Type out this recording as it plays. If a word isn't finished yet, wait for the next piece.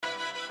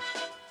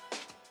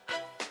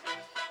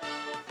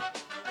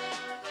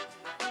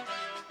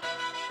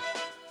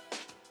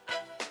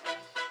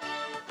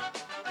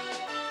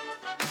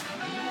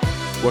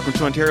Welcome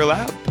to Ontario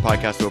Lab, the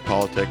podcast about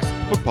politics,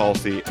 public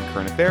policy, and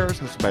current affairs,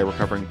 hosted by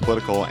recovering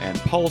political and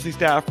policy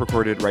staff,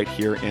 recorded right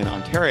here in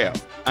Ontario.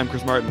 I'm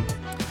Chris Martin.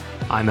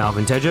 I'm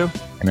Alvin Tejo.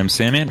 And I'm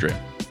Sam Andre.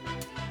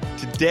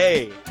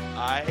 Today,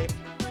 I,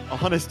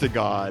 honest to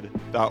God,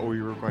 thought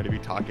we were going to be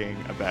talking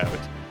about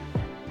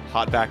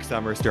hot back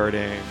summer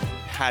starting,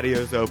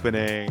 patios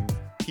opening,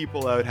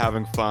 people out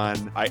having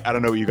fun. I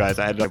don't know what you guys,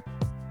 I had a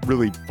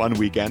really fun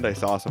weekend. I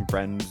saw some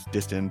friends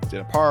distant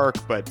in a park,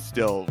 but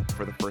still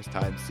for the first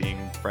time seeing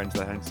friends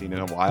that I hadn't seen in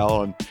a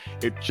while, and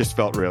it just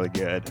felt really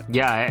good.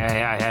 Yeah,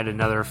 I had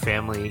another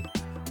family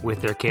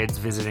with their kids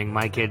visiting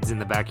my kids in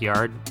the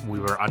backyard. We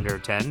were under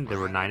 10. There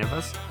were 9 of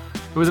us.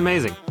 It was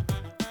amazing.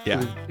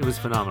 Yeah. It was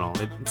phenomenal.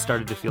 It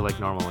started to feel like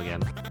normal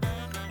again.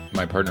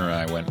 My partner and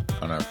I went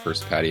on our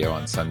first patio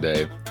on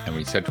Sunday, and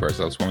we said to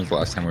ourselves, when was the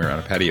last time we were on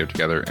a patio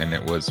together? And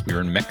we were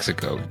in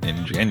Mexico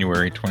in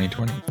January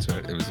 2020. So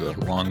it was a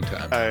long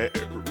time.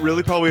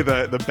 Really probably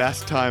the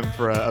best time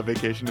for a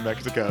vacation to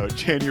Mexico,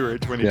 January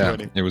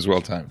 2020. Yeah, it was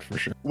well timed for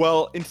sure.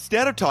 Well,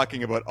 instead of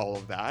talking about all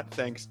of that,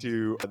 thanks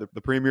to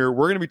the Premier,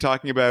 we're going to be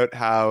talking about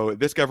how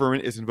this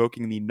government is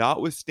invoking the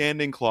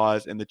notwithstanding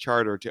clause in the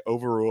Charter to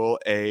overrule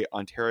a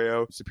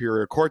Ontario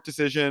Superior Court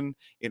decision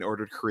in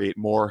order to create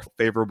more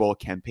favorable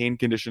campaign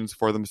conditions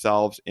for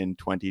themselves in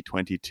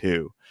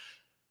 2022.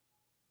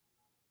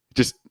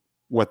 Just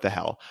what the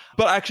hell?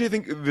 But I actually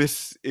think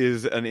this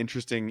is an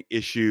interesting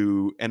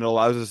issue, and it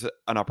allows us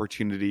an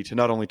opportunity to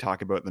not only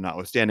talk about the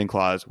notwithstanding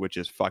clause, which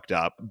is fucked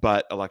up,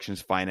 but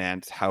elections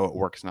finance, how it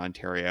works in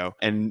Ontario,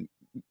 and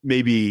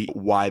maybe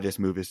why this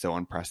move is so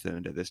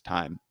unprecedented at this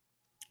time.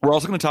 We're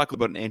also going to talk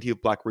about an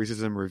anti-Black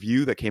racism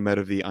review that came out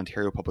of the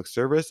Ontario Public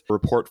Service, a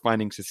report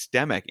finding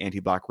systemic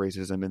anti-Black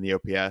racism in the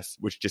OPS,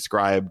 which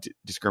described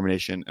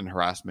discrimination and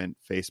harassment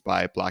faced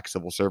by Black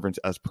civil servants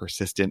as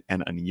persistent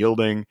and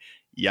unyielding.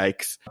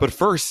 Yikes. But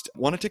first, I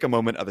want to take a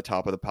moment at the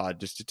top of the pod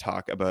just to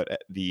talk about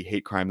the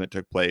hate crime that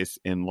took place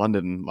in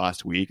London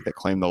last week that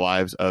claimed the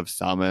lives of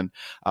Salman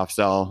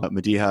Afzal,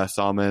 Madiha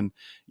Salman,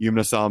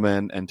 Yumna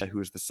Salman, and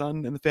who is the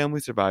son in the family,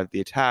 survived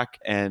the attack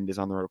and is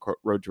on the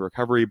road to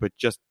recovery, but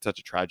just such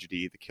a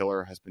tragedy. The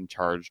killer has been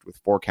charged with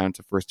 4 counts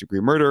of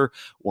first-degree murder,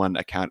 one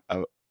count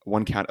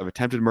of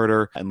attempted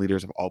murder, and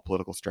leaders of all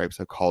political stripes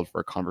have called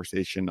for a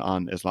conversation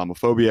on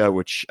Islamophobia,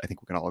 which I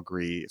think we can all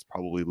agree is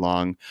probably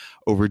long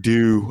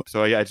overdue.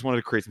 So yeah, I just wanted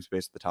to create some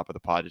space at the top of the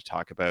pod to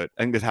talk about,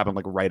 I think this happened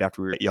like right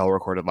after y'all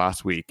recorded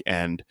last week,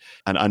 and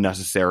an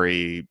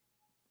unnecessary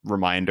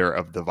reminder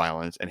of the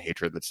violence and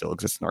hatred that still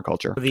exists in our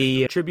culture.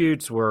 The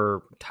tributes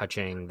were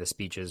touching. The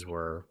speeches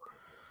were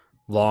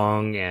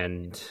long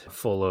and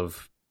full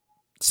of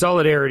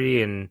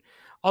solidarity, and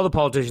all the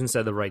politicians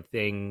said the right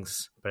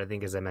things, but I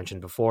think, as I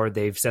mentioned before,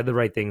 they've said the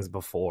right things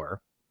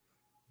before.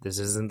 This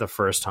isn't the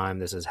first time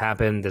this has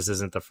happened. This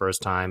isn't the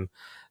first time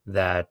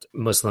that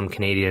Muslim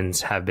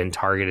Canadians have been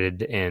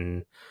targeted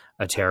in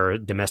a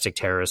domestic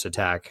terrorist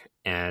attack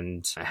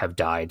and have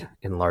died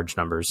in large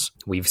numbers.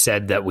 We've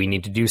said that we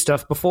need to do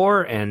stuff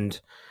before, and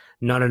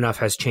not enough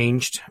has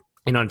changed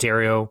in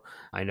Ontario.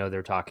 I know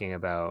they're talking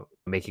about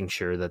making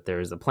sure that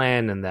there's a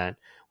plan and that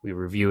we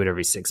review it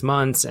every 6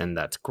 months, and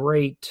that's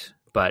great,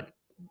 but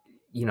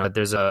you know,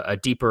 there's a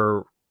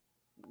deeper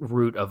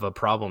root of a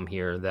problem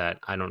here that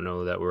I don't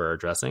know that we're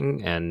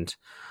addressing. And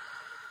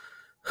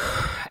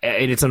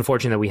it's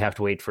unfortunate that we have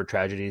to wait for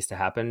tragedies to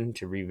happen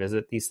to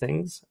revisit these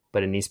things,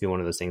 but it needs to be one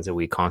of those things that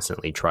we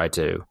constantly try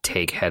to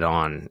take head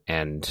on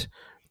and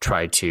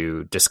try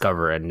to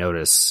discover and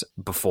notice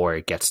before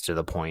it gets to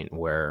the point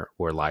where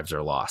lives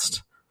are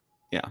lost.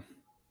 Yeah.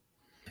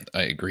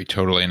 I agree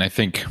totally. And I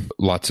think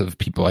lots of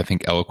people,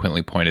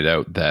 eloquently pointed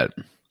out that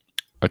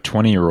a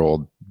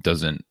 20-year-old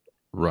doesn't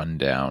run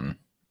down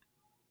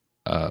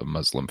a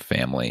Muslim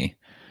family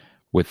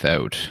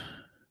without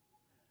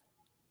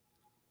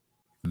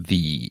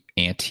the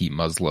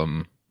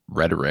anti-Muslim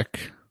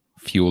rhetoric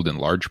fueled in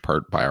large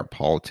part by our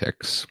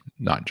politics,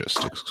 not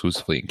just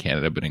exclusively in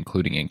Canada, but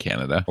including in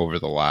Canada over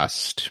the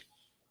last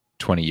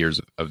 20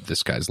 years of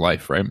this guy's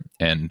life, right?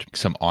 And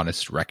some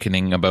honest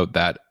reckoning about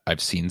that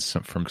I've seen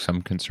from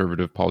some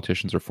conservative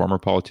politicians or former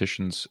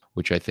politicians,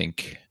 which I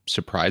think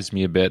surprised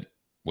me a bit.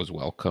 Was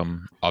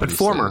welcome, obviously.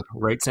 But former,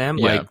 right, Sam?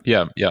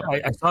 Yeah.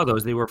 I saw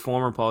those. They were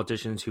former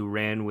politicians who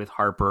ran with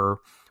Harper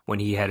when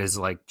he had his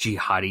like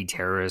jihadi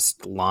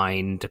terrorist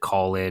line to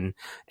call in,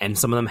 and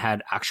some of them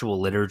had actual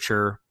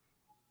literature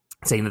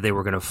saying that they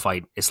were going to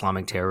fight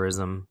Islamic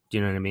terrorism. Do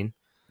you know what I mean?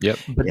 Yep.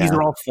 But these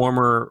are all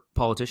former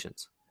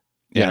politicians.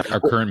 Yeah, our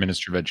current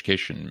Minister of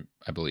Education,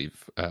 I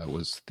believe,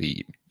 was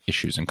the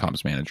issues and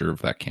comms manager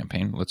of that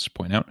campaign. Let's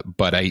point out.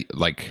 But I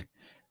like.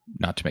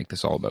 Not to make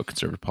this all about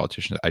conservative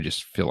politicians, I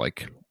just feel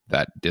like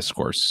that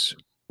discourse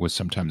was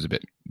sometimes a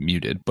bit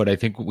muted. But I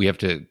think we have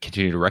to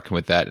continue to reckon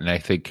with that. And I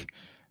think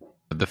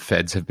the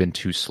feds have been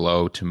too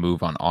slow to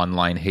move on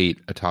online hate,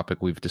 a topic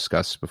we've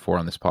discussed before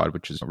on this pod,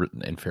 which is,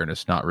 in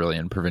fairness, not really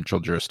in provincial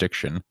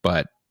jurisdiction.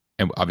 But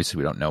and obviously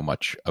we don't know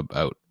much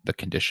about the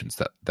conditions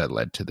that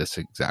led to this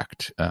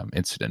exact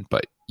incident.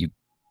 But you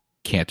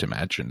can't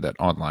imagine that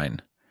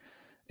online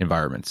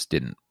environments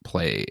didn't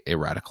play a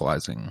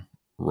radicalizing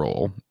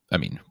role. I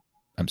mean,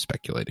 I'm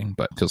speculating,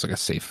 but it feels like a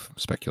safe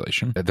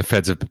speculation. The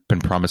feds have been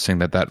promising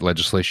that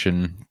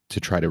legislation to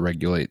try to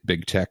regulate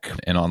big tech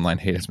and online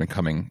hate has been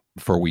coming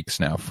for weeks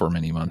now, for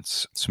many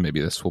months. So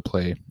maybe this will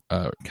play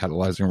a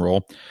catalyzing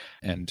role.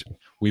 And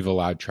we've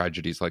allowed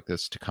tragedies like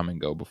this to come and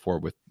go before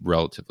with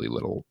relatively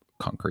little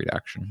concrete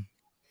action.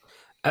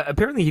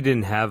 Apparently, he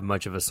didn't have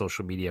much of a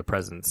social media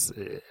presence,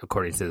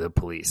 according to the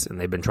police, and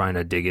they've been trying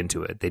to dig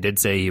into it. They did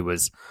say he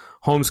was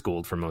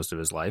homeschooled for most of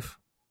his life,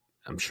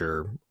 I'm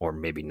sure, or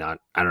maybe not.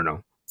 I don't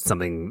know.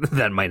 Something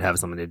that might have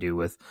something to do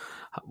with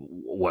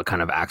what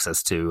kind of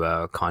access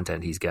to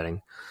content he's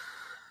getting.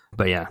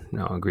 But yeah,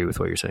 no, I agree with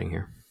what you're saying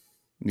here.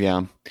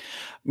 Yeah.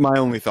 My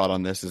only thought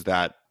on this is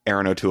that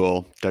Aaron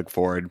O'Toole, Doug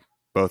Ford,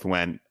 both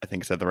went, I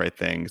think, said the right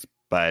things,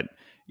 but,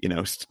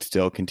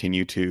 still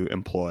continue to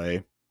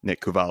employ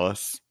Nick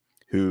Kouvalis,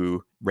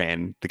 who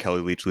ran the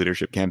Kelly Leach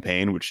leadership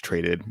campaign, which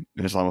traded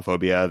in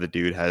Islamophobia. The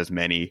dude has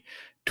many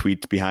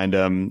tweets behind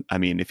him. I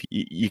mean, if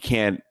you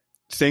can't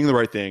saying the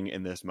right thing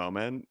in this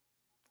moment,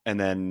 and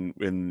then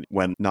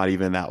when not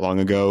even that long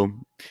ago,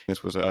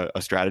 this was a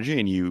strategy,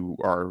 and you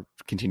are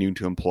continuing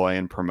to employ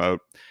and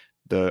promote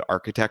the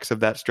architects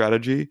of that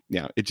strategy,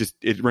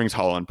 it rings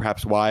hollow, and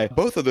perhaps why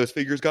both of those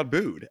figures got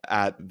booed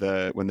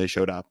when they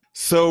showed up.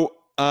 So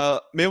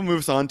maybe we'll move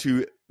us on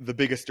to the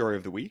biggest story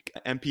of the week.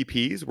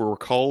 MPPs were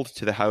called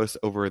to the House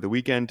over the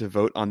weekend to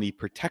vote on the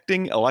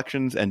Protecting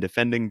Elections and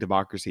Defending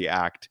Democracy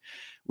Act,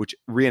 which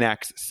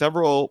reenacts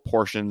several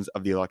portions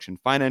of the Election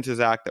Finances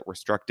Act that were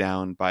struck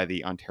down by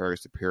the Ontario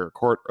Superior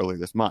Court earlier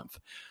this month.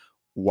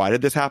 Why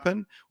did this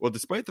happen? Well,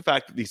 despite the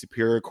fact that the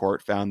Superior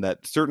Court found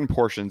that certain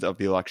portions of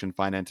the Election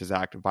Finances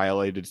Act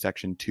violated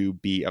Section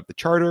 2B of the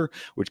Charter,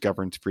 which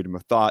governs freedom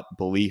of thought,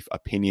 belief,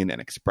 opinion,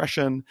 and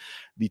expression,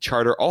 the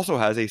Charter also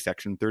has a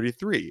Section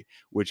 33,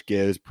 which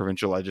gives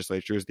provincial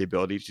legislatures the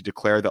ability to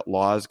declare that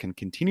laws can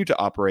continue to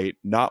operate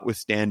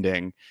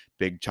notwithstanding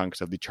big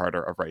chunks of the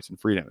Charter of Rights and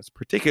Freedoms,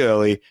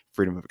 particularly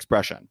freedom of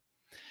expression.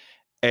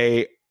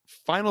 A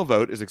final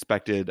vote is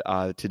expected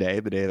today,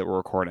 the day that we're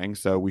recording,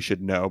 so we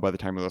should know by the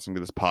time you're listening to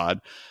this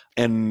pod.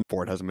 And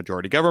Ford has a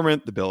majority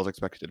government. The bill is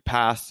expected to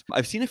pass.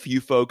 I've seen a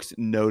few folks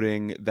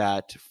noting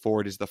that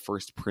Ford is the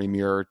first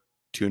premier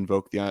to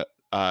invoke the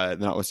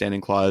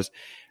notwithstanding clause.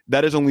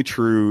 That is only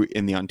true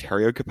in the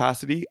Ontario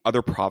capacity.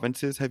 Other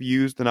provinces have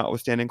used the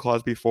notwithstanding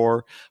clause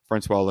before.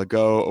 Francois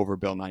Legault over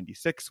Bill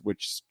 96,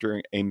 which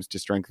aims to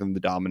strengthen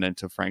the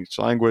dominance of French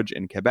language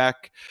in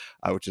Quebec,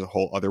 which is a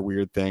whole other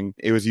weird thing.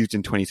 It was used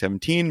in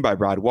 2017 by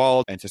Brad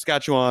Wall in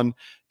Saskatchewan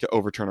to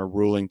overturn a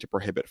ruling to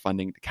prohibit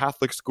funding to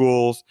Catholic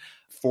schools.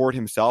 Ford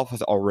himself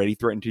has already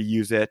threatened to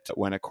use it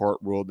when a court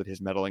ruled that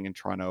his meddling in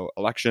Toronto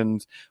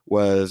elections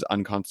was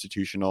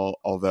unconstitutional,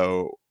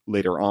 although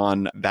later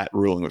on that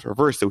ruling was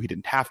reversed, so he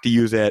didn't have to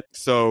use it.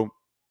 So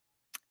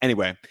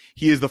anyway,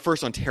 he is the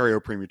first Ontario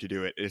premier to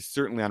do it. It is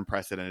certainly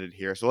unprecedented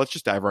here. So let's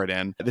just dive right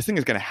in. This thing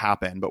is going to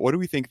happen, but what do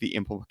we think the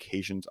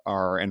implications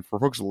are? And for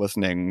folks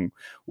listening,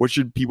 what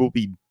should people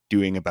be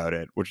doing about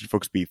it? What should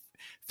folks be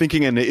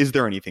thinking? And is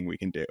there anything we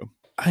can do?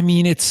 I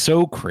mean, it's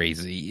so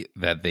crazy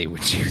that they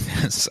would do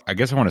this. I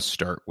guess I want to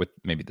start with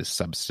maybe the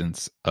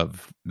substance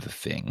of the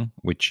thing,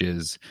 which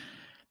is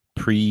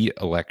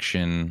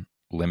pre-election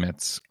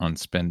limits on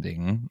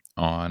spending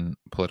on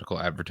political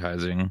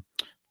advertising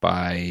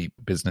by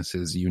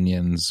businesses,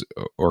 unions,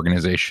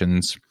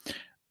 organizations.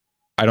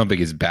 I don't think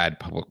is bad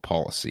public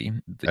policy.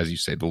 As you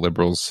say, the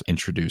Liberals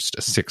introduced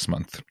a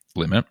 6-month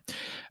limit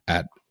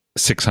at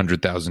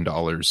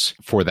 $600,000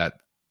 for that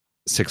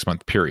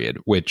 6-month period,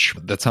 which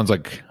that sounds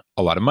like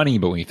a lot of money,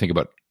 but when you think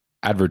about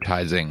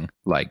advertising,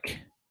 like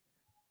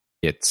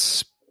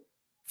it's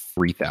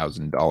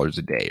 $3,000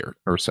 a day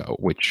or so,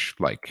 which,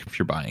 like, if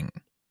you're buying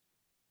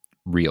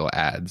real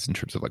ads in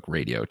terms of like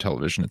radio,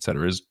 television, et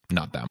cetera, is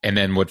not that. And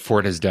then what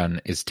Ford has done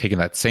is taken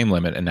that same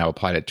limit and now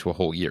applied it to a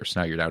whole year.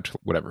 So now you're down to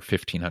whatever,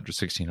 $1,500,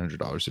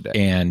 $1,600 a day.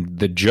 And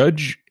the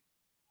judge,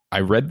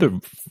 I read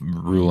the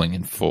ruling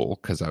in full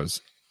because I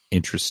was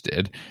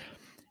interested.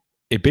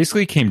 It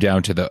basically came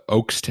down to the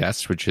Oakes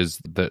test, which is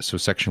so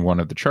Section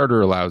 1 of the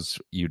Charter allows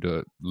you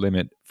to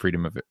limit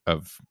freedom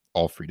of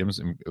all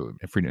freedoms,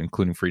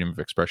 including freedom of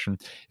expression,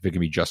 if it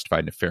can be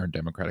justified in a fair and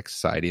democratic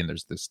society. And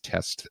there's this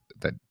test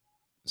that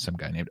some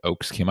guy named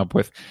Oakes came up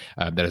with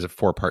that is a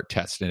 4-part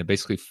test. And it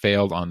basically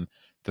failed on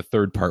the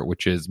third part,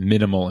 which is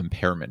minimal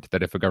impairment,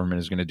 that if a government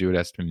is going to do it, it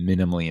has to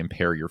minimally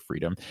impair your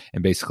freedom.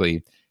 And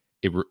basically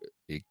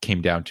it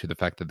came down to the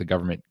fact that the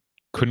government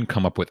couldn't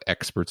come up with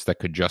experts that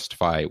could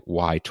justify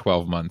why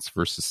 12 months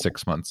versus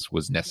 6 months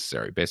was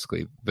necessary.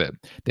 Basically, the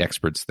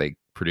experts they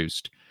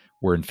produced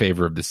were in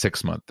favor of the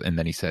 6 month. And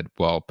then he said,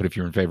 well, but if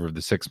you're in favor of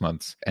the 6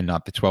 months and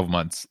not the 12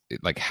 months,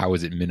 like, how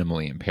is it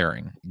minimally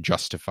impairing?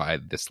 Justify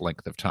this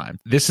length of time.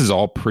 This is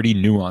all pretty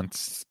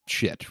nuanced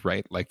shit,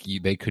 right? Like,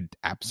 they could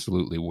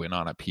absolutely win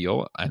on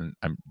appeal, and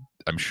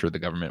I'm sure the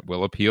government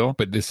will appeal,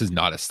 but this is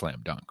not a slam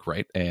dunk,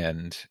 right?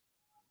 And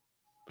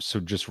so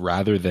just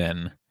rather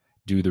than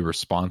do the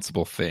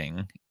responsible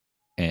thing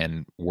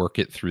and work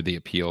it through the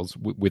appeals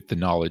with the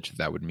knowledge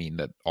that would mean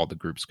that all the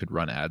groups could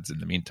run ads in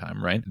the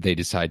meantime, right? They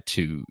decide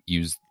to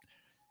use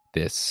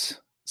this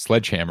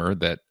sledgehammer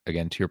that,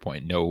 again, to your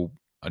point, no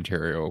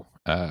Ontario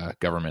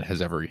government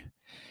has ever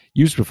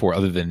used before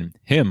other than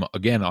him,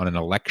 again, on an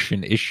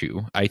election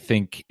issue. I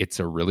think it's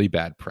a really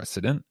bad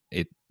precedent.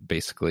 It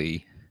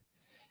basically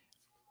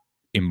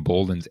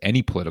emboldens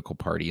any political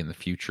party in the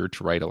future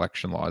to write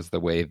election laws the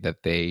way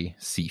that they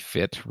see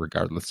fit,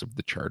 regardless of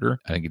the charter.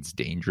 I think it's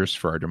dangerous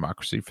for our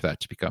democracy for that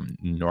to become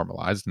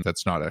normalized. And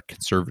that's not a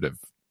conservative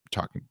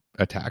talking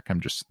attack.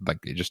 I'm just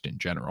in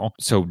general.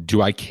 So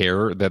do I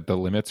care that the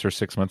limits are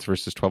 6 months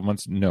versus 12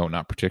 months? No,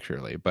 not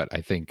particularly. But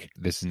I think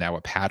this is now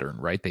a pattern,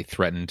 right? They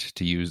threatened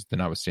to use the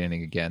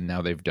notwithstanding again.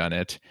 Now they've done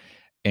it.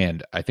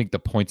 And I think the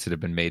points that have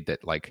been made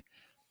that like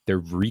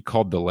they've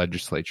recalled the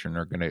legislature and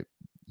are going to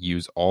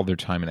use all their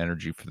time and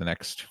energy for the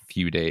next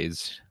few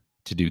days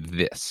to do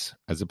this,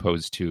 as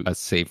opposed to a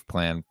safe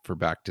plan for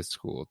back to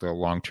school, the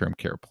long-term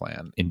care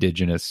plan,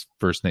 Indigenous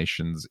First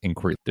Nations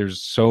inquiry.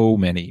 There's so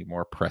many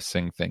more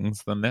pressing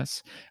things than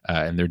this,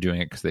 and they're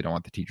doing it because they don't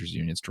want the teachers'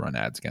 unions to run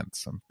ads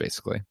against them,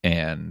 basically.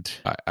 And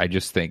I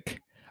think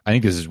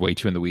this is way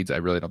too in the weeds. I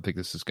really don't think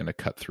this is going to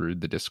cut through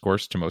the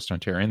discourse to most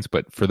Ontarians,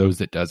 but for those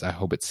that does, I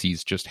hope it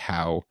sees just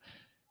how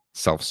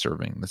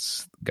self-serving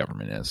this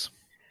government is.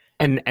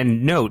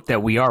 And note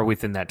that we are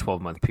within that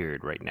 12-month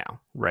period right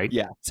now, right?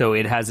 Yeah. So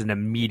it has an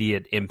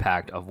immediate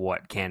impact of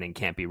what can and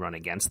can't be run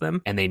against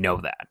them, and they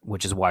know that,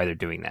 which is why they're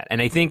doing that.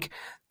 And I think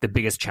the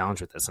biggest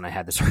challenge with this, and I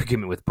had this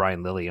argument with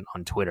Brian Lilly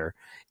on Twitter,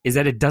 is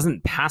that it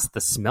doesn't pass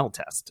the smell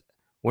test.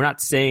 We're not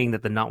saying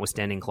that the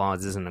notwithstanding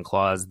clause isn't a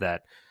clause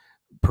that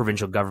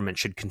provincial government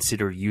should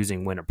consider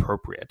using when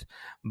appropriate,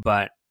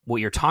 but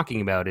what you're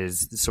talking about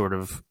is sort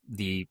of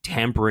the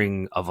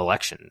tampering of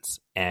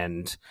elections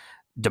and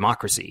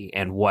democracy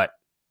and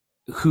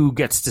who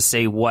gets to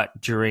say what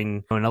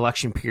during an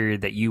election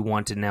period that you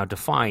want to now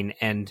define,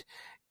 and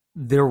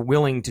they're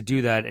willing to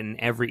do that in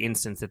every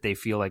instance that they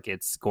feel like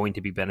it's going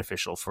to be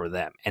beneficial for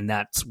them. And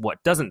that's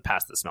what doesn't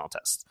pass the smell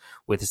test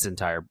with this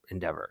entire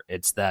endeavor.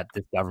 It's that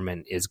the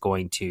government is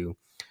going to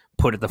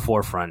put at the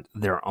forefront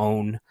their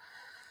own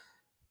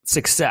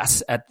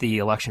success at the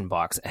election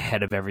box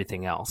ahead of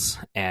everything else,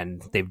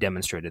 and they've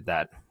demonstrated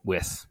that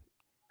with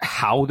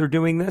how they're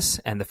doing this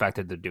and the fact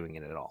that they're doing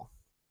it at all.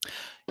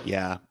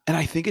 Yeah. And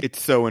I think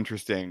it's so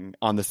interesting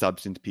on the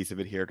substance piece of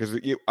it here, because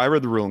I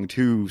read the ruling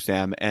too,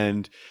 Sam,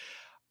 and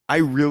I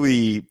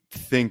really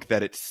think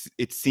that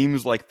it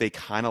seems like they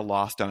kind of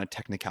lost on a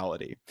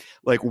technicality.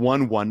 Like,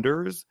 one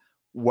wonders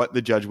what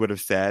the judge would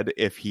have said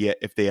if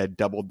they had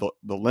doubled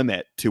the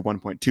limit to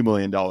 $1.2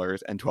 million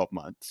and 12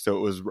 months. So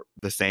it was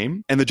the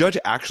same. And the judge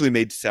actually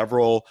made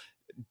several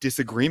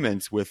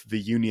disagreements with the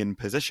union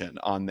position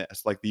on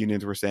this. Like, the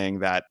unions were saying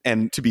that,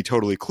 and to be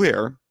totally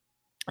clear,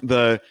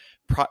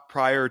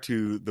 prior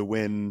to the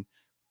win,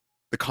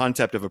 the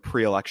concept of a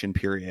pre-election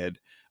period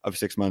of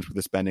 6 months with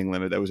a spending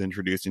limit that was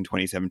introduced in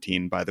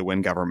 2017 by the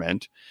Wynne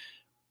government,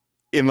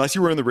 unless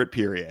you were in the writ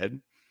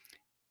period,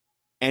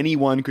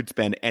 anyone could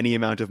spend any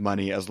amount of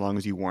money as long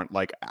as you weren't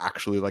like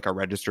actually like a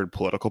registered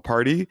political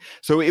party.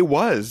 So it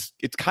was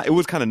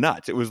kind of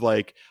nuts. It was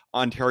like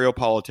Ontario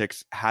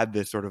politics had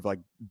this sort of like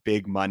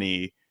big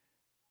money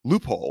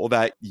loophole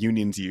that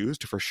unions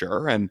used for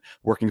sure, and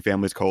Working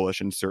Families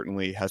Coalition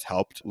certainly has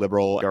helped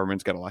Liberal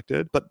governments get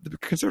elected, but the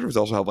Conservatives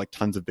also have like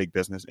tons of big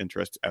business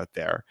interests out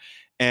there,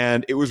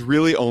 and it was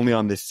really only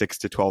on this 6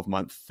 to 12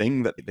 month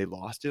thing that they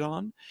lost it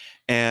on.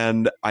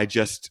 And I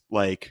just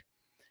like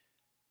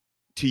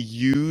to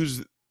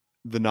use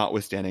the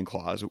notwithstanding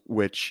clause,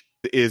 which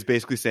is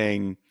basically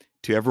saying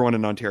to everyone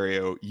in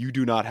Ontario, you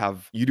do not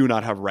have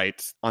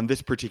rights on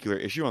this particular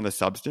issue, on the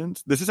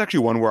substance. This is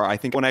actually one where I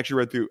think when I actually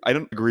read through, I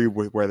don't agree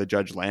with where the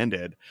judge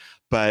landed,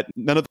 but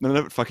none of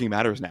it fucking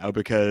matters now,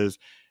 because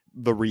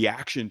the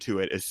reaction to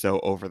it is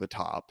so over the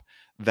top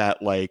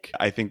that like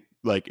I think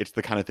like it's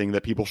the kind of thing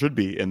that people should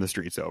be in the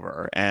streets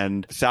over.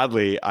 And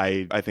sadly,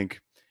 I think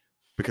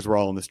because we're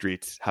all in the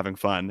streets having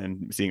fun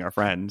and seeing our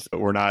friends,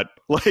 we're not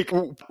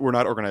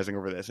organizing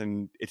over this,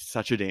 and it's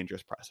such a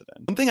dangerous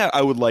precedent. One thing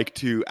I would like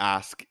to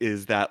ask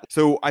is that,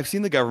 so I've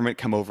seen the government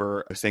come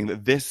over saying that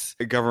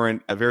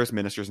various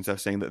ministers and stuff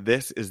saying that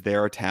this is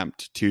their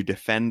attempt to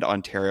defend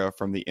Ontario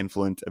from the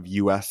influence of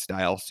US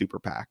style super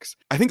PACs.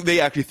 I think they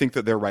actually think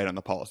that they're right on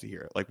the policy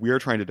here. Like, we are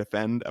trying to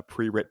defend a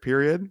pre-writ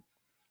period.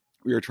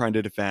 We are trying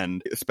to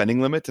defend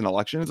spending limits in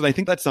elections. And I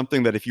think that's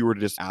something that if you were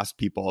to just ask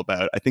people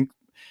about, I think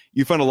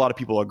you find a lot of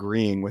people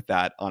agreeing with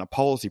that on a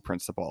policy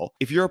principle.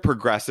 If you're a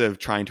progressive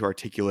trying to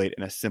articulate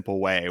in a simple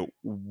way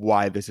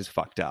why this is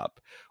fucked up,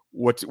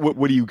 what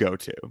do you go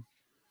to?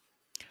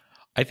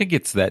 I think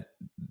it's that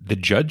the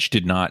judge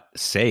did not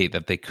say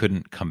that they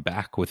couldn't come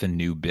back with a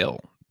new bill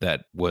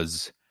that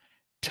was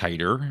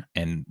tighter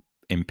and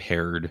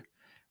impaired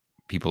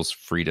people's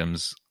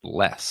freedoms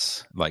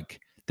less. Like,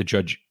 the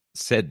judge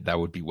said that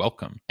would be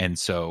welcome. And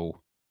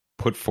so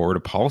put forward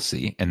a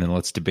policy, and then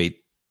let's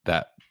debate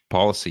that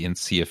policy and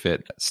see if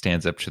it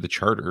stands up to the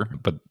charter,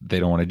 but they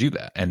don't want to do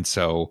that. And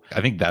so I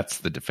think that's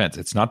the defense.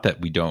 It's not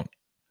that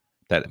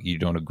you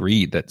don't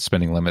agree that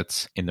spending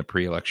limits in the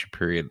pre-election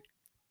period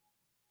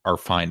are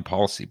fine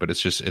policy, but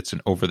it's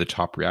an over the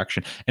top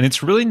reaction. And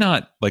it's really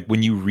not like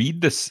when you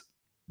read this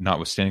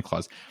notwithstanding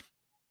clause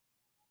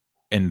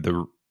and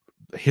the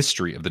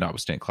history of the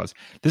notwithstanding clause,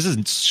 this is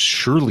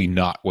surely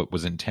not what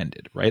was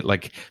intended, right?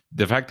 Like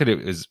the fact that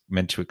it is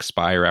meant to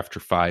expire after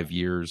 5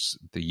 years,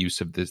 the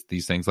use of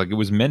these things, like it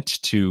was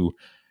meant to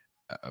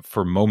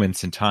for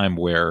moments in time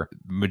where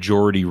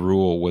majority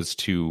rule was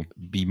to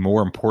be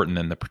more important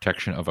than the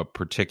protection of a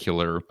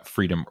particular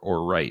freedom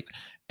or right.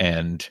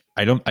 And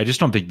I just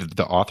don't think that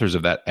the authors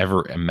of that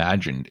ever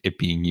imagined it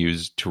being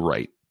used to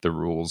write the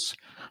rules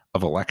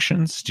of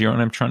elections. Do you know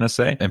what I'm trying to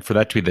say? And for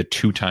that to be the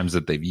 2 times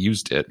that they've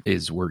used it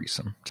is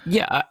worrisome.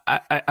 Yeah,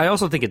 I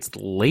also think it's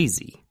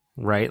lazy,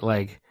 right?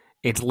 Like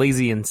it's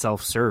lazy and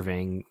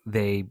self-serving.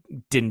 They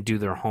didn't do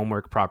their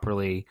homework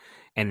properly,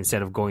 and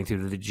instead of going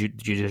through the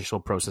judicial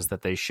process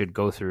that they should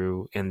go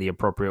through in the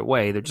appropriate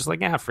way, they're just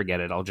like,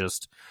 forget it. I'll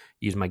just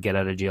use my get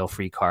out of jail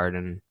free card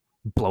and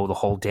blow the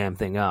whole damn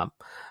thing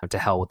up. To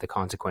hell with the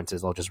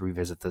consequences. I'll just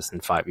revisit this in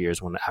 5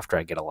 years after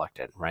I get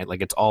elected, right?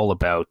 Like it's all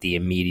about the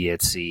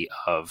immediacy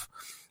of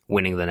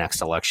winning the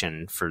next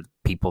election for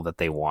people that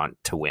they want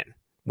to win,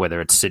 whether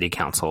it's city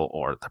council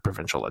or the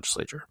provincial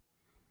legislature.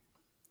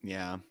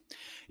 Yeah.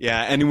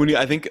 And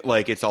I think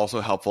like it's also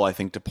helpful, I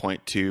think, to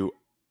point to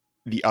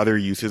the other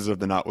uses of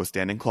the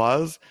notwithstanding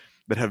clause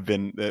that have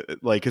been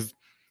like, because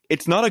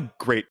it's not a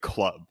great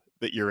club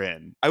that you're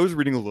in. I was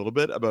reading a little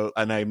bit about,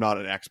 and I'm not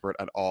an expert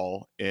at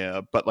all,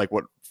 but like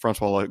what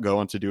Francois Legault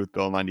wants to do with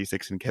Bill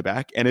 96 in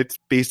Quebec. And it's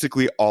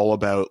basically all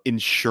about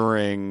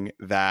ensuring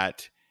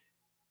that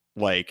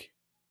like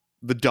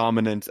the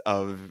dominance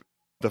of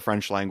the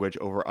French language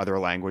over other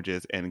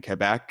languages in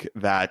Quebec,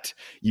 that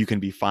you can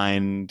be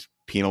fined,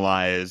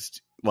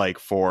 penalized, like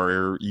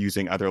for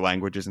using other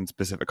languages in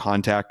specific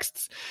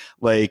contexts.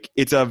 Like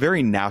it's a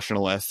very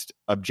nationalist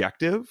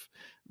objective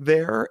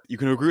there. You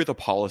can agree with a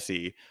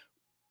policy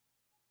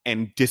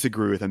and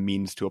disagree with a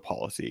means to a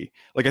policy.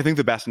 Like I think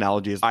the best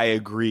analogy is I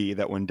agree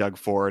that when Doug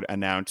Ford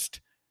announced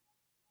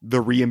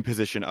the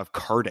reimposition of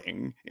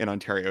carding in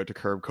Ontario to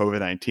curb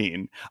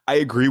COVID-19, I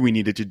agree we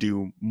needed to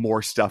do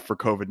more stuff for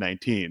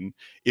COVID-19.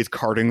 Is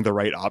carding the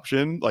right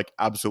option? Like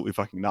absolutely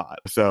fucking not.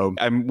 So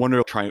I'm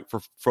wondering,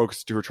 for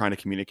folks who are trying to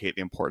communicate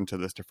the importance of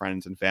this to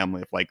friends and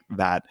family, if like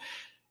that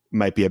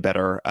might be a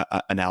better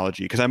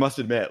analogy. Because I must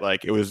admit,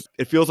 like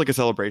it feels like a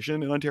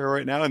celebration in Ontario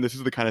right now, and this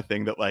is the kind of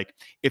thing that like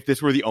if this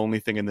were the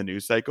only thing in the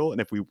news cycle and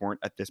if we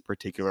weren't at this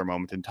particular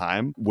moment in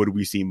time, would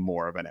we see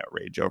more of an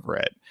outrage over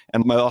it?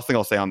 And my last thing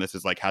I'll say on this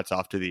is like hats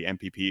off to the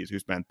MPPs who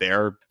spent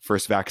their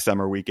first vac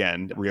summer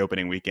weekend,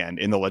 reopening weekend,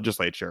 in the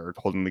legislature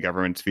holding the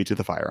government's feet to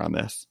the fire on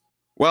this.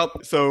 Well,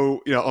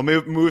 so, I'll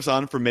move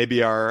on from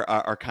maybe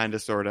our kind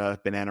of sort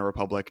of banana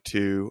republic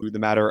to the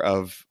matter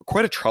of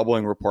quite a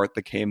troubling report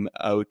that came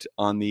out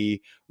on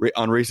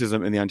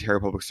racism in the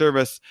Ontario Public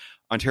Service.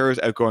 Ontario's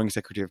outgoing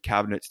Secretary of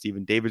Cabinet,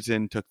 Stephen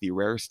Davidson, took the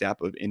rare step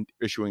of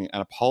issuing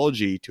an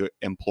apology to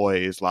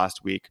employees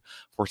last week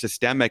for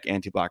systemic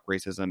anti-Black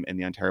racism in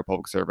the Ontario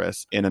Public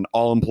Service in an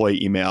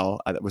all-employee email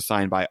that was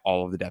signed by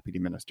all of the deputy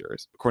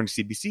ministers. According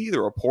to CBC,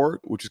 the report,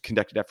 which was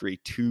conducted after a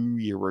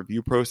 2-year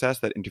review process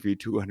that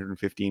interviewed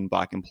 215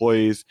 Black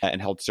employees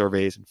and held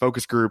surveys and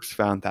focus groups,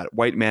 found that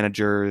white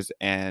managers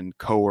and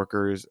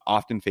co-workers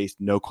often faced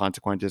no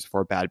consequences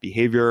for bad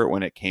behavior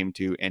when it came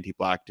to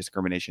anti-Black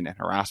discrimination and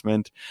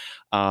harassment.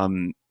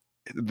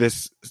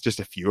 This is just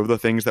a few of the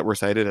things that were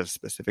cited as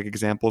specific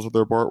examples of the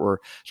report were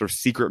sort of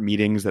secret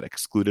meetings that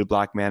excluded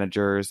Black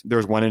managers. There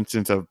was one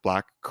instance of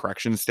Black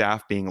corrections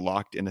staff being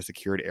locked in a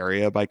secured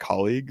area by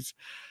colleagues,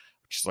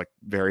 which is like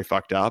very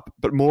fucked up.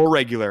 But more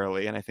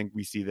regularly, and I think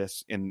we see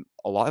this in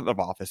a lot of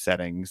office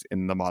settings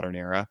in the modern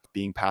era,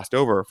 being passed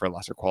over for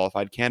lesser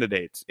qualified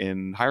candidates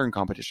in hiring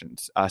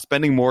competitions,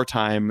 spending more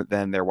time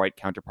than their white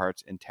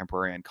counterparts in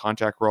temporary and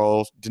contract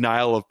roles,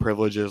 denial of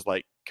privileges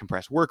like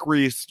compressed work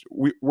weeks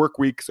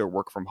or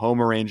work from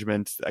home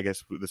arrangements. I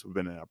guess this would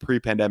have been in a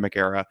pre-pandemic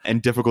era, and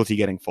difficulty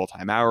getting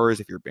full-time hours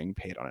if you're being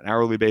paid on an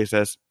hourly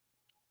basis.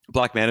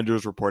 Black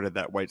managers reported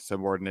that white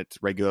subordinates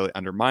regularly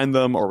undermined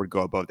them or would go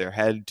above their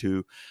head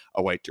to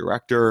a white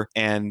director.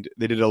 And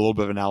they did a little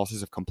bit of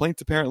analysis of complaints,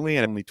 apparently,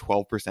 and only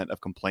 12% of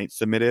complaints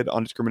submitted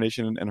on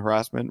discrimination and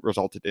harassment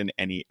resulted in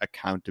any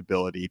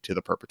accountability to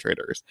the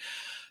perpetrators.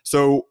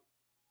 So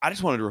I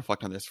just wanted to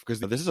reflect on this because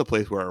this is a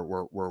place where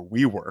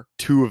we work.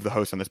 2 of the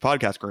hosts on this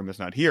podcast, Karim is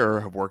not here,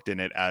 have worked in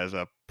it as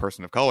a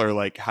person of color.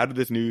 Like, how did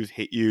this news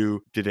hit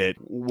you?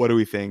 What do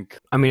we think?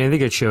 I mean, I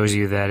think it shows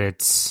you that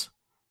it's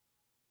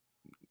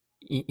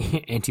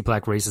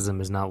anti-Black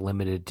racism is not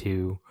limited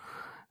to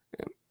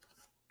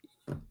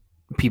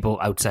people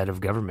outside of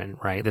government,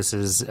 right? This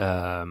is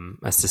a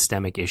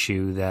systemic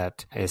issue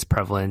that is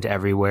prevalent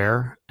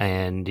everywhere,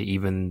 and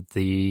even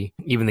the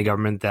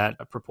government that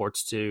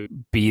purports to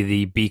be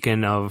the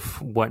beacon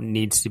of what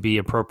needs to be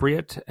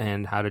appropriate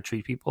and how to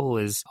treat people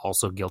is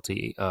also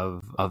guilty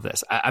of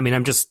this. I mean,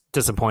 I'm just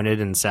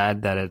disappointed and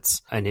sad that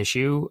it's an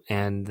issue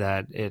and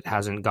that it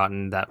hasn't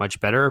gotten that much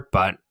better,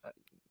 but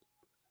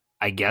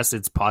I guess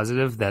it's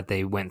positive that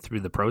they went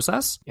through the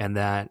process and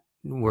that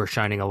we're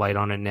shining a light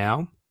on it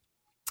now,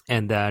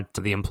 and that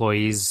the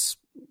employees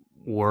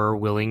were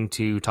willing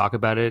to talk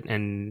about it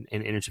and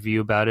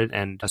interview about it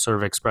and sort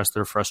of express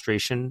their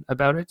frustration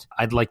about it.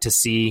 I'd like to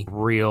see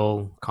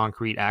real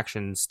concrete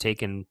actions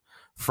taken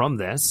from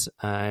this,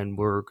 and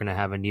we're going to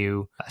have a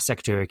new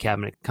Secretary of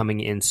Cabinet coming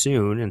in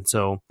soon. And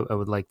so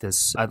I'd like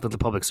the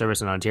public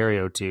service in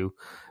Ontario to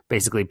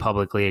basically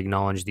publicly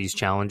acknowledge these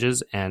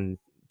challenges and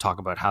talk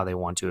about how they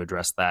want to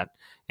address that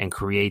and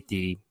create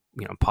the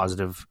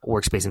positive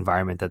workspace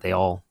environment that they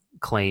all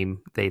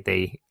claim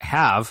they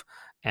have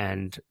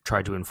and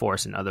try to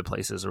enforce in other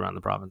places around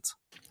the province.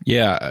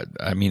 Yeah,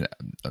 I mean,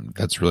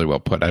 that's really well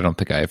put. I don't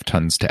think I have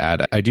tons to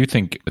add. I do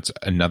think it's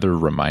another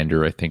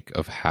reminder, I think,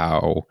 of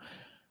how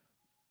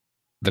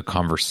the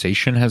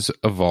conversation has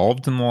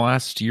evolved in the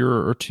last year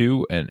or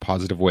two in a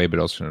positive way, but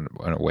also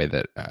in a way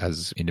that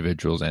has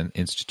individuals and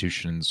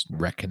institutions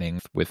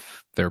reckoning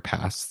with their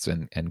pasts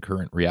and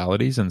current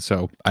realities. And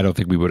so I don't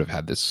think we would have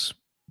had this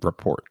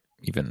report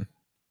even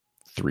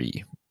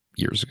 3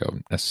 years ago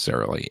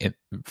necessarily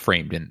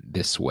framed in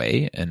this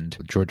way. And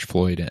George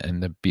Floyd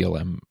and the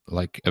BLM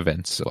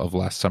events of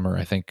last summer,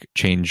 I think,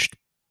 changed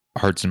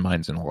hearts and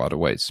minds in a lot of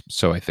ways.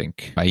 So I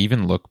think I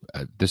even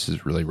this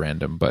is really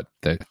random, but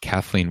the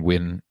Kathleen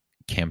Wynne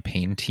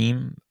campaign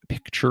team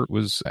picture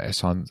I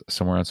saw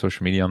somewhere on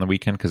social media on the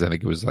weekend, because I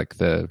think it was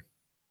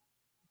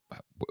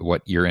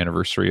what year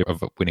anniversary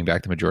of winning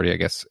back the majority, I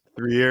guess.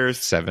 3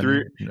 years.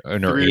 3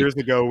 years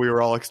ago, we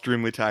were all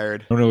extremely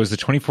tired. No, it was the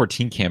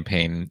 2014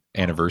 campaign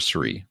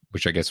anniversary,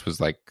 which I guess was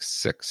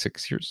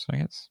six years, I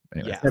guess.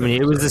 Anyway. Yeah.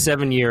 It was the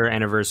 7-year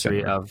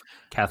anniversary of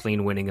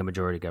Kathleen winning a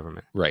majority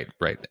government. Right.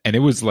 And it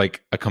was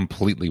a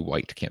completely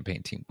white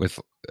campaign team with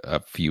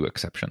a few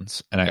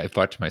exceptions. And I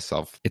thought to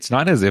myself, it's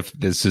not as if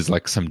this is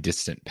some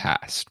distant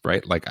past,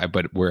 right?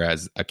 But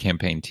whereas a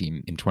campaign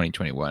team in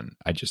 2021,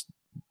 I just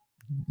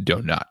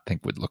do not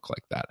think would look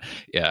like that.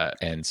 Yeah.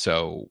 And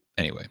so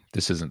anyway,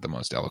 this isn't the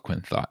most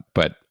eloquent thought,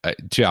 but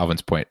to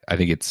Alvin's point, I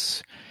think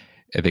it's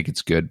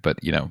good, but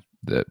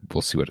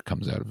we'll see what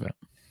comes out of it.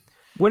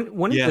 One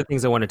of the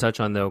things I want to touch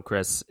on, though,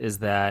 Chris, is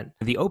that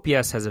the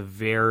OPS has a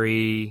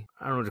very,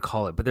 I don't know what to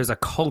call it, but there's a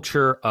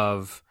culture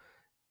of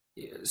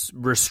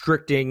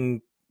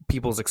restricting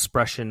people's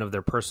expression of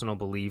their personal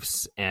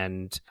beliefs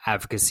and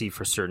advocacy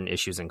for certain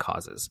issues and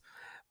causes.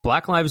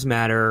 Black Lives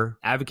Matter,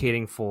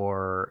 advocating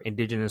for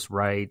Indigenous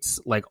rights,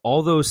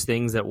 all those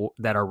things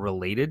that are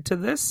related to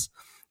this,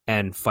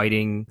 and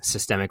fighting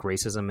systemic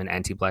racism and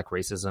anti-Black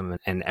racism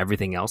and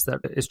everything else that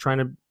is trying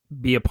to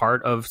be a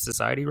part of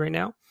society right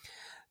now,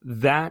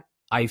 that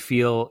I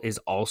feel is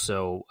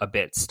also a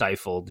bit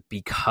stifled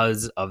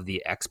because of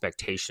the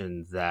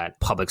expectation that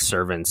public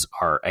servants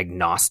are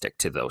agnostic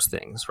to those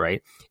things,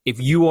 right? If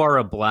you are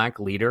a Black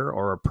leader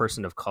or a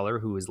person of color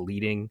who is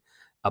leading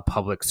a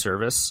public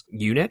service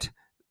unit,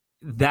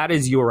 that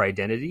is your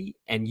identity,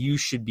 and you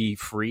should be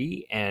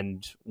free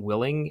and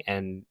willing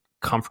and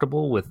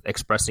comfortable with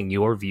expressing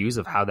your views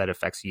of how that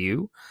affects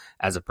you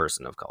as a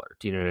person of color.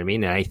 Do you know what I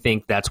mean? And I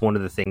think that's one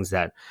of the things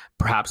that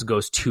perhaps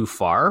goes too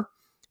far,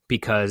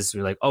 because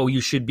you're oh,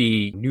 you should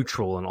be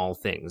neutral in all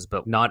things,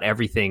 but not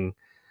everything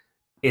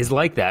is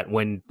like that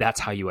when that's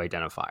how you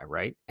identify,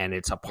 right? And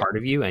it's a part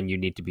of you, and you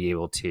need to be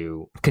able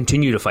to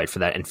continue to fight for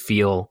that and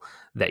feel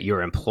that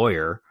your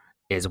employer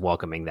is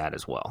welcoming that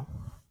as well.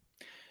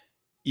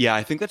 Yeah,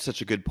 I think that's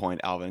such a good point,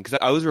 Alvin, because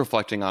I was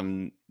reflecting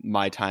on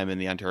my time in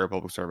the Ontario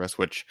Public Service,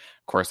 which,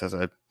 of course, as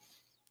a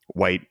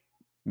white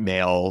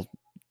male,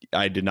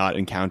 I did not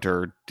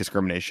encounter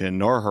discrimination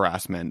nor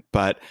harassment.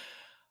 But,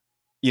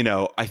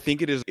 I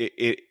think it is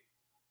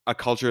a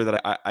culture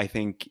that I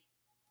think,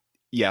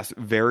 yes,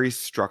 very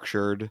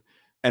structured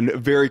and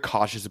very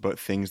cautious about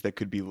things that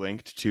could be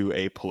linked to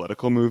a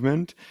political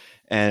movement.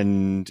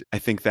 And I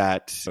think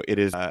that it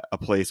is a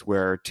place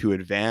where, to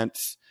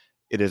advance,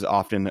 it is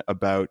often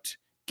about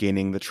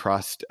gaining the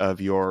trust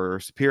of your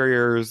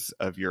superiors,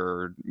 of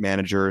your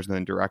managers, and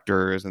then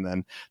directors, and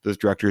then those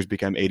directors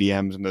become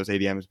ADMs, and those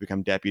ADMs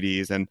become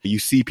deputies. And you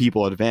see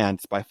people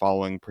advance by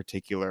following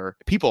particular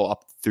people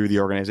up through the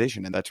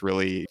organization. And that's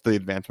really the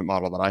advancement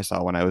model that I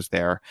saw when I was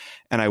there.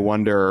 And I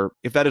wonder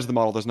if that is the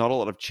model, there's not a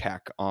lot of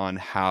check on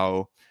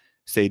how,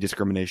 say,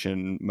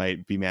 discrimination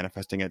might be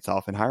manifesting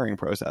itself in hiring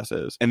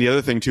processes. And the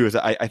other thing, too, is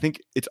I think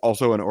it's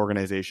also an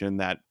organization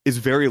that is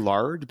very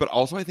large, but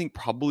also I think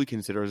probably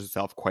considers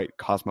itself quite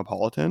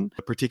cosmopolitan,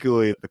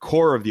 particularly the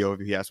core of the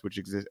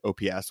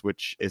OPS,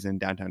 which is in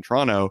downtown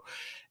Toronto.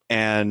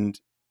 And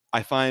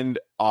I find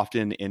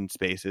often in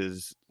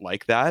spaces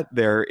like that,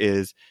 there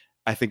is,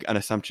 I think, an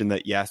assumption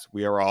that, yes,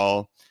 we are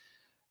all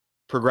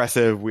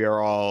progressive.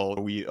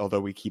 Although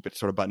we keep it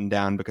sort of buttoned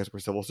down because we're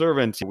civil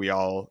servants, we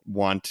all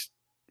want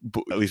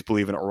at least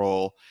believe in a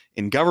role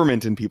in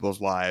government in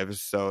people's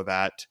lives. So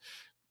that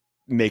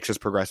makes us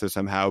progressive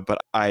somehow. But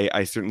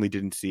I certainly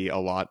didn't see a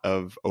lot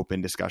of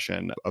open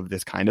discussion of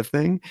this kind of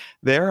thing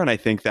there. And I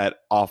think that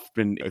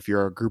often, if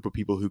you're a group of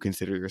people who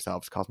consider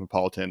yourselves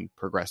cosmopolitan,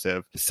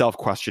 progressive,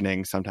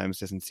 self-questioning sometimes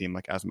doesn't seem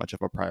like as much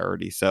of a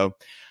priority. So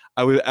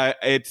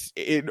it's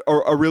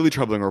a really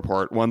troubling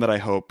report, one that I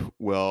hope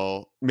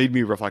made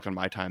me reflect on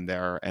my time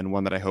there, and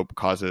one that I hope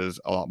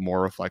causes a lot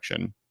more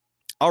reflection.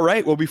 All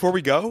right. Well, before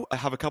we go, I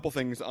have a couple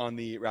things on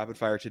the rapid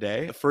fire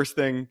today. The first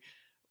thing,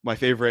 my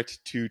favorite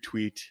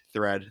two-tweet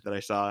thread that I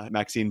saw,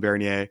 Maxime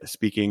Bernier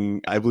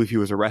speaking. I believe he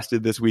was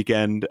arrested this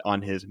weekend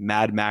on his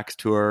Mad Max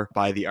tour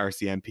by the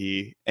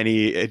RCMP.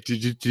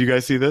 Did you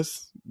guys see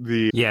this?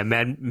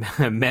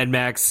 Mad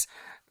Max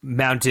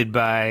mounted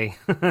by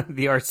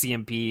the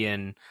RCMP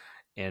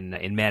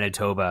in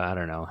Manitoba. I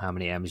don't know how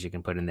many M's you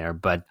can put in there,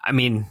 but I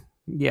mean,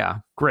 yeah,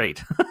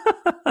 great.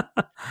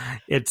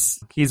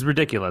 He's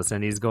ridiculous,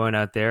 and he's going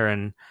out there,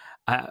 and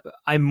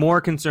I'm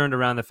more concerned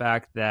around the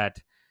fact that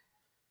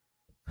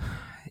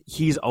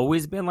he's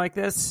always been like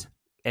this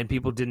and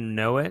people didn't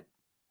know it,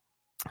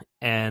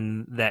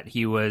 and that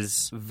he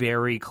was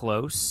very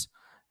close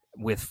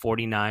with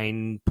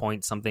 49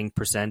 point something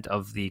 %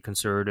 of the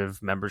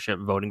conservative membership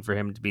voting for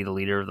him to be the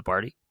leader of the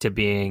party, to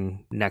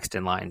being next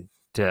in line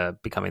to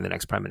becoming the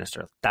next prime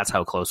minister. That's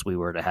how close we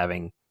were to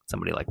having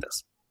somebody like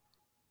this.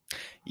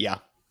 Yeah.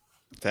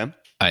 Sam?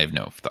 I have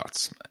no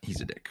thoughts.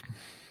 He's a dick.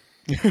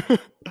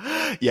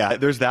 Yeah,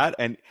 there's that.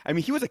 And I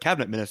mean, he was a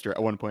cabinet minister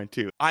at one point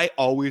too. I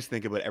always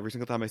think about every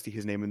single time I see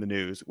his name in the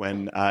news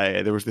when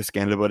there was this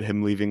scandal about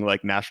him leaving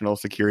like national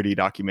security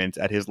documents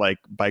at his like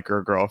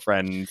biker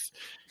girlfriend's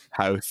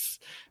house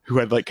who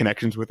had like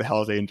connections with the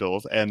Hells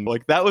Angels. And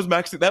like that was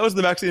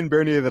the Maxime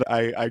Bernier that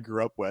I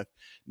grew up with.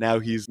 Now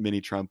he's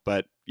mini Trump,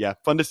 but yeah,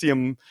 fun to see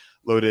him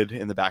loaded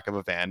in the back of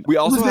a van. We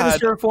also had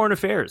Minister of Foreign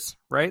Affairs,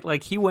 right?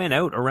 Like he went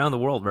out around the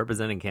world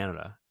representing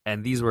Canada,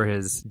 and these were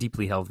his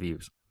deeply held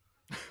views.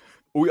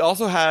 We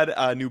also had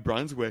New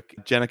Brunswick,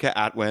 Jenica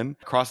Atwin,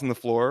 crossing the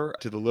floor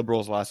to the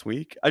Liberals last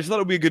week. I just thought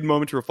it would be a good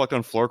moment to reflect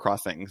on floor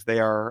crossings. They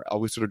are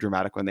always sort of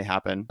dramatic when they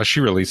happen.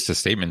 She released a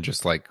statement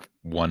just like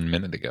 1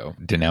 minute ago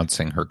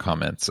denouncing her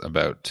comments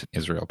about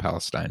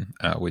Israel-Palestine,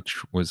 which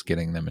was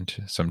getting them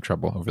into some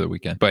trouble over the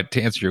weekend. But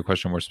to answer your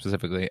question more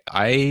specifically,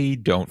 I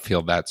don't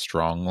feel that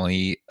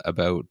strongly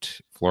about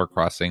floor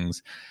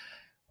crossings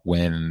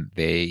when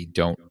they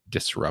don't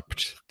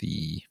disrupt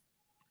the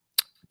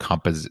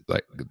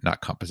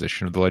not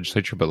composition of the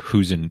legislature, but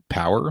who's in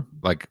power.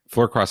 Like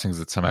floor crossings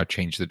that somehow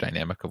change the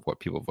dynamic of what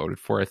people voted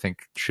for, I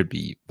think should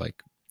be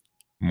like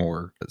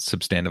more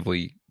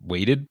substantively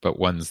weighted, but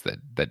ones that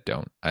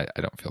don't, I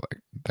don't feel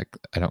like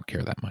I don't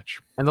care that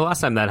much. And the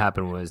last time that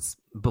happened was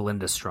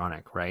Belinda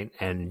Stronach, right?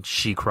 And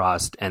she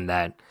crossed, and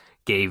that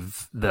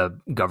gave the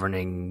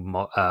governing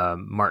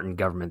Martin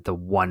government the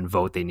one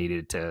vote they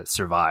needed to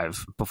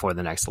survive before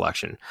the next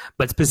election.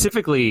 But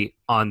specifically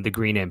on the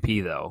Green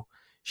MP, though,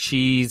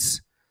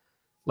 she's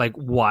like,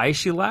 why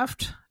she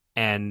left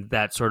and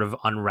that sort of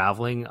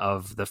unraveling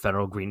of the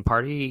federal Green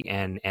Party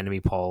and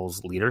Annamie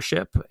Paul's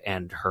leadership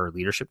and her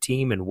leadership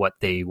team and what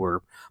they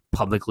were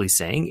publicly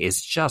saying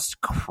is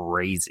just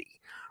crazy,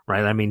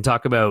 right? I mean,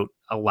 talk about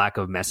a lack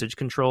of message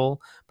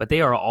control, but they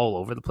are all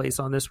over the place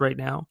on this right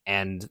now.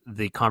 And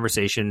the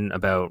conversation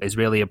about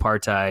Israeli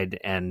apartheid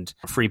and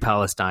free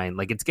Palestine,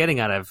 like it's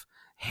getting out of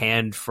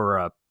hand for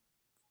a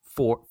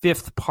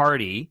fifth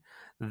party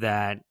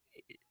that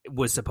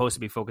was supposed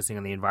to be focusing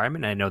on the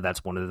environment. And I know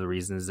that's one of the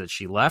reasons that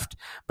she left,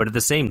 but at the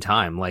same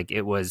time, like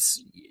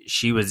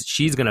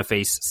she's going to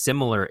face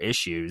similar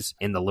issues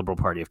in the Liberal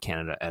Party of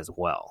Canada as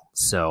well.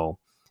 So,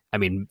 I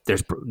mean,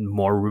 there's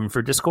more room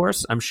for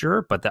discourse, I'm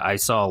sure, but I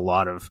saw a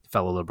lot of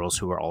fellow Liberals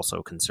who are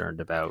also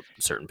concerned about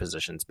certain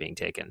positions being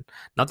taken.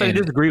 Not that I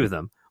disagree with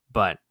them,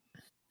 but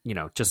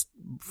just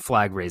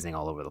flag raising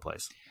all over the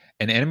place.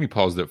 And Annamie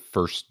Paul is the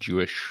first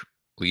Jewish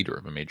leader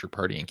of a major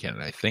party in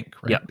Canada, I think,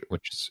 right? Yep.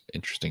 Which is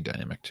interesting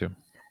dynamic too.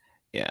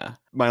 Yeah.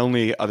 My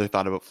only other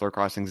thought about floor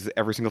crossings is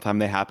every single time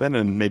they happen,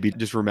 and maybe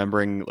just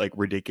remembering like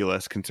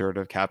ridiculous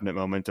conservative cabinet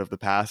moments of the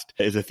past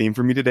is a theme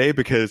for me today,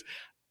 because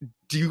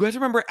do you guys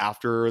remember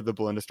after the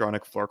Belinda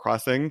Stronach floor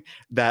crossing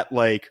that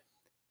like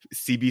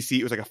CBC,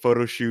 it was like a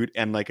photo shoot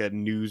and like a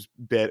news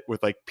bit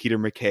with like Peter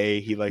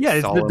MacKay. He like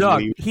it's the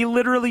dog. He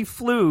literally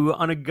flew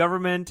on a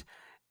government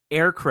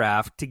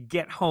aircraft to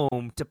get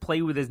home to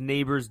play with his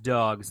neighbor's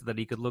dog so that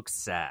he could look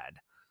sad.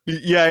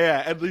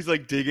 Yeah. And he's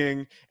like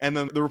digging. And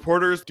then the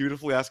reporters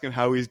dutifully ask him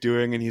how he's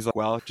doing. And he's like,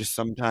 well, just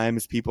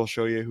sometimes people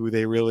show you who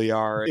they really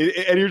are.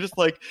 And you're just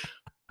like,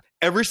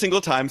 every single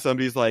time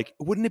somebody's like,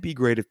 wouldn't it be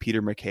great if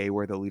Peter MacKay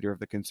were the leader of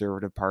the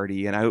Conservative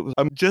Party? And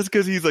I'm just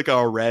because he's like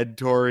a red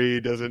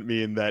Tory doesn't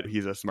mean that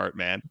he's a smart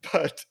man.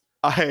 But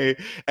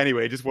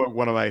Anyway, just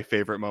one of my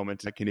favorite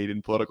moments in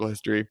Canadian political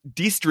history.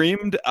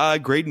 De-streamed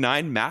grade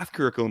 9 math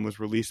curriculum was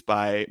released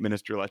by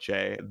Minister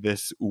Lecce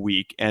this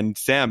week. And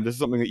Sam, this is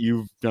something that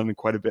you've done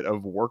quite a bit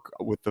of work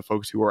with the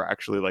folks who are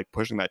actually like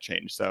pushing that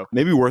change. So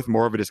maybe worth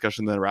more of a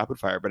discussion than a rapid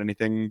fire, but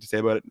anything to say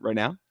about it right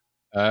now?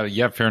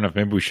 Yeah, fair enough.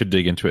 Maybe we should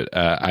dig into it.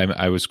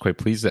 I was quite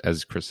pleased that,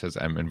 as Chris says,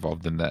 I'm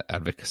involved in the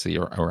advocacy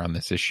around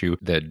this issue.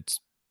 That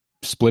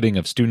splitting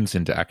of students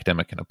into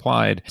academic and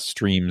applied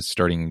streams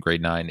starting in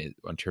grade 9.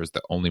 Ontario is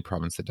the only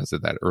province that does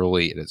it that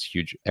early. It has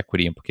huge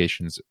equity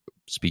implications,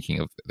 speaking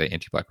of the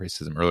anti-Black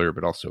racism earlier,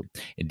 but also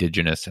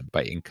Indigenous and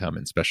by income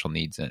and special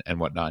needs and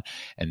whatnot.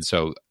 And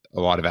so a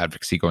lot of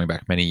advocacy going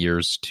back many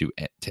years to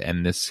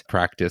end this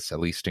practice, at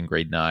least in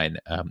grade 9,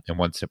 and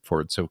one step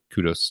forward. So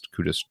kudos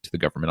to the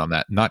government on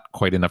that. Not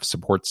quite enough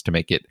supports to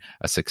make it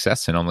a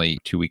success, and only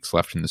 2 weeks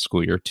left in the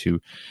school year to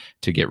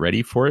get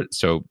ready for it.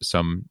 So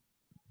some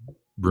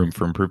room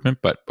for improvement,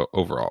 but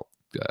overall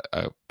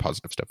a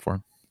positive step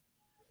forward.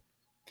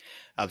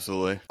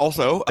 Absolutely.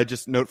 Also,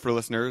 just note for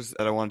listeners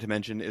that I wanted to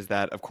mention is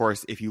that, of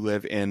course, if you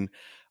live in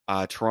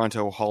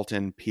Toronto,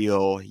 Halton,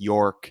 Peel,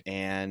 York,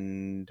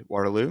 and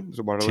Waterloo. Is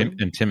it Waterloo?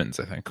 And Timmins,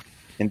 I think.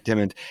 And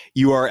Timmins.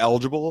 You are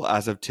eligible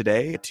as of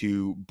today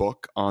to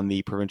book on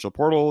the provincial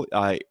portal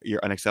an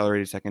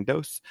accelerated second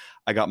dose.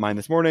 I got mine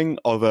this morning,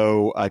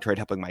 although I tried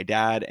helping my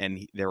dad,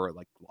 and there were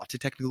like lots of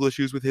technical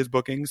issues with his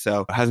booking,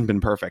 so it hasn't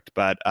been perfect.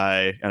 But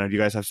I don't know. Do you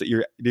guys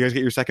get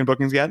your second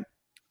bookings yet?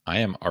 I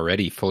am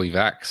already fully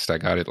vaxxed. I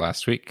got it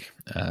last week.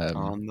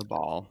 On the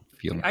ball.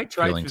 I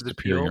tried through the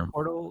Peel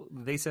portal.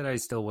 They said I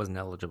still wasn't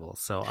eligible,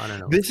 so I don't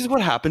know. This is what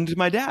happened to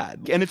my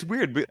dad, and it's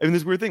weird. But, I mean,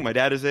 this weird thing. My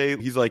dad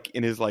he's like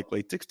in his like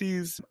late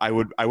 60s.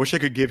 I wish I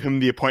could give him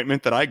the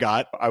appointment that I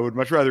got. I would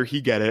much rather he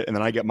get it and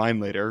then I get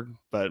mine later.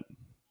 But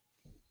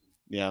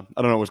yeah,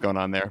 I don't know what's going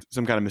on there.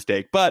 Some kind of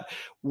mistake, but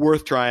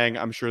worth trying.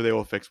 I'm sure they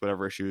will fix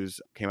whatever issues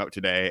came out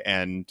today,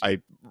 and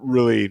I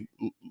really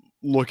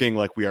looking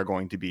like we are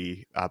going to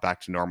be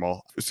back to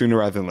normal sooner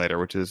rather than later,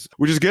 which is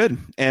good.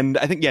 And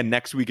I think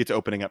next week it's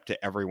opening up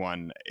to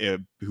everyone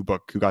who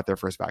got their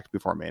first vax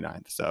before May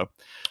 9th. So,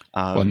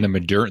 and the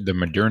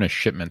Moderna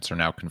shipments are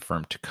now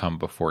confirmed to come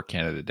before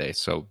Canada Day.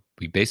 So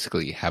we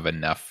basically have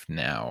enough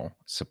now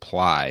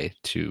supply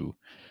to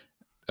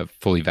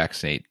fully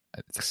vaccinate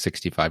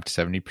 65 to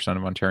 70%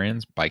 of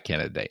Ontarians by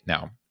Canada Day.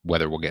 Now,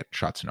 whether we'll get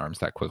shots in arms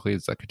that quickly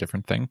is like a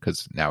different thing,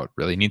 because now it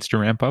really needs to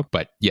ramp up.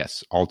 But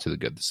yes, all to the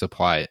good. The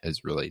supply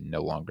is really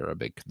no longer a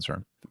big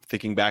concern.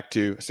 Thinking back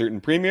to a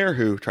certain premier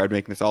who tried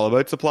making this all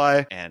about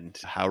supply and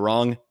how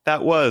wrong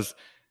that was.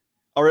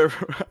 All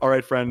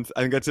right, friends.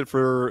 I think that's it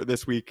for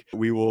this week.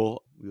 We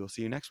will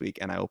see you next week,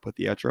 and I will put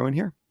the outro in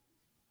here.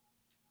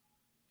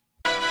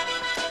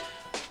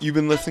 You've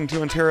been listening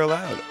to Ontario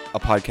Loud, a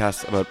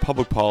podcast about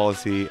public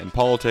policy and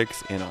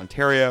politics in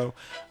Ontario.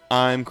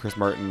 I'm Chris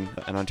Martin,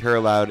 and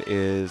Ontario Loud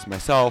is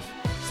myself,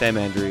 Sam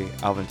Andry,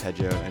 Alvin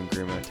Tejo, and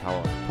Grima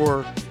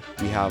Tawar.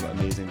 We have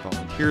amazing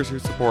volunteers who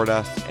support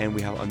us, and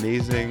we have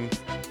amazing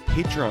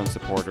Patreon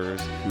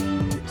supporters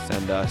who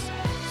send us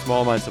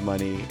small amounts of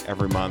money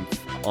every month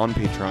on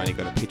Patreon. You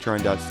go to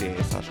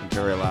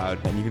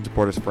patreon.ca/OntarioLoud, and you can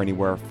support us for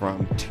anywhere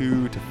from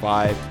 $2 to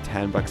 $5 to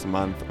 $10 a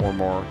month or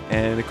more,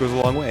 and it goes a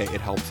long way.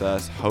 It helps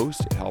us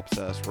host, it helps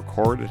us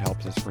record, it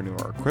helps us renew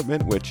our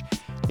equipment, which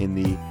in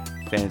the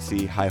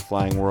fancy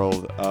high-flying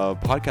world of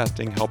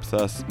podcasting helps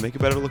us make a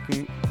better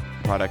looking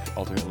product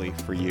ultimately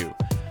for you.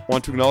 I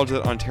want to acknowledge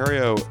that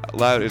Ontario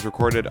Loud is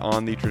recorded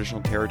on the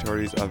traditional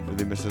territories of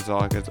the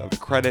Mississaugas of the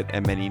Credit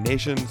and many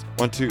nations.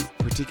 I want to,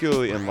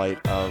 particularly in light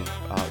of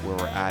where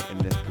we're at in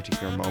this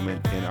particular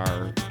moment in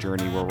our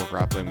journey where we're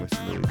grappling with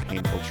some really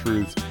painful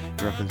truths,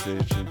 in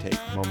reconciliation, take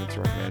moments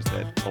to recognize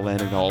that a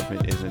land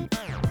acknowledgement isn't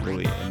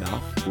really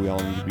enough. We all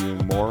need to be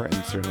doing more,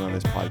 and certainly on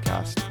this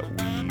podcast,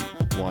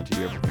 we want to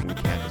do everything we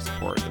can to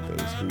support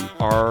those who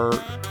are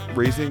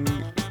raising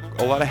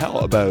a lot of hell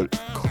about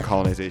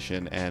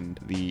colonization and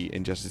the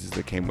injustices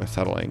that came with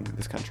settling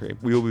this country.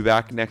 We will be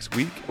back next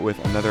week with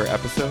another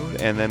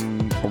episode and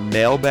then a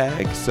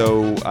mailbag.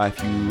 So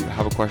if you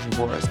have a question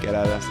for us, get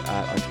at us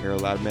at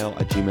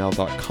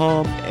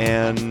OntarioLoudMail@gmail.com,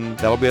 and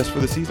that'll be us for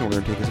the season.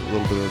 We're going to take a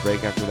little bit of a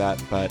break after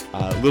that, but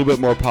a little bit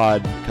more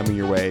pod coming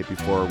your way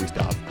before we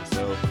stop.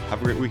 So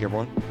have a great week,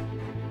 everyone.